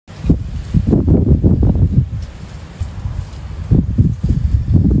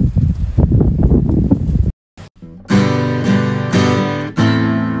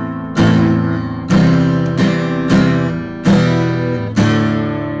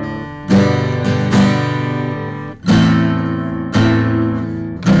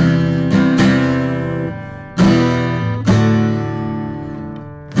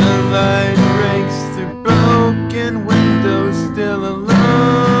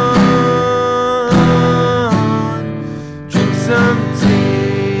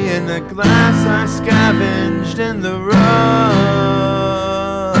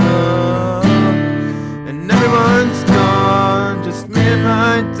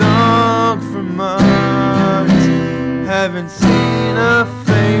haven't seen a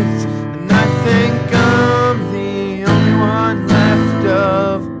face, and I think I'm the only one left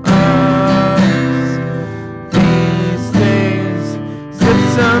of us these days. Sip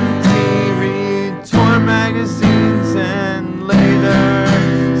some tea, read torn magazines, and later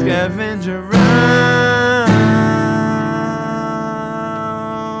scavenge around.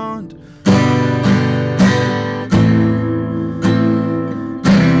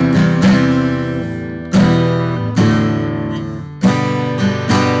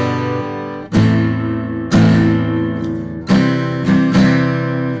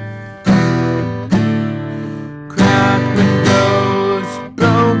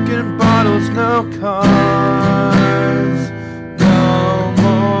 No cars, no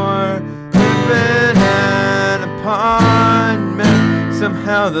more living in an apartment.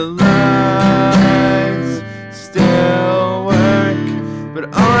 Somehow the lights still work, but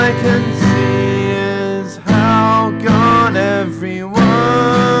all I can see is how gone everyone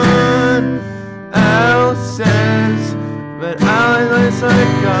else is. But I less I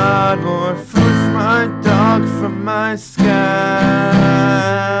got more food for my dog from my scavenge.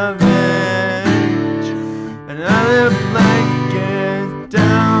 Another blanket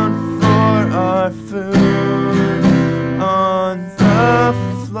down for our food on the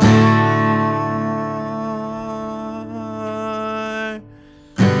floor.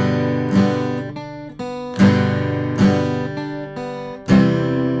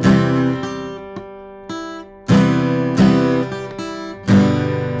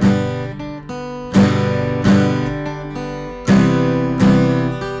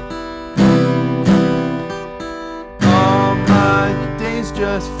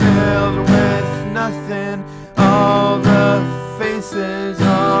 Just filled with nothing. All the faces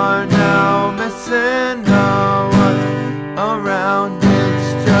are now missing. No one's around,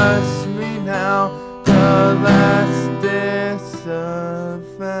 it's just me now, the last disavowed.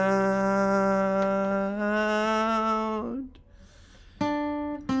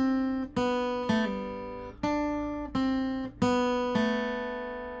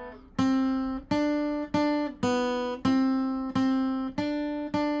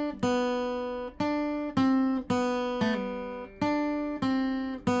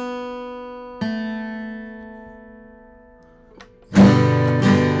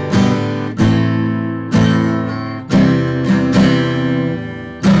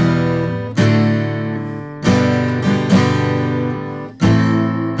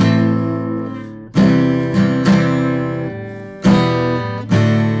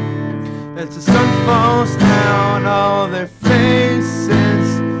 As the sun falls down, all their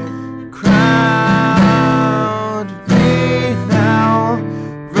faces crowd me now.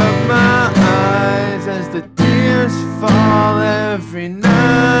 Rub my eyes as the tears fall every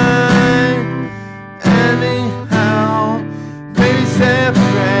night. Anyhow, maybe say a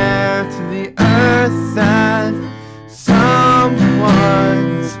prayer to the earth that someone's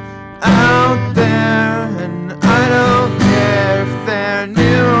out there, and I don't care if they're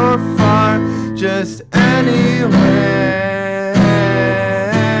near or far, just anywhere.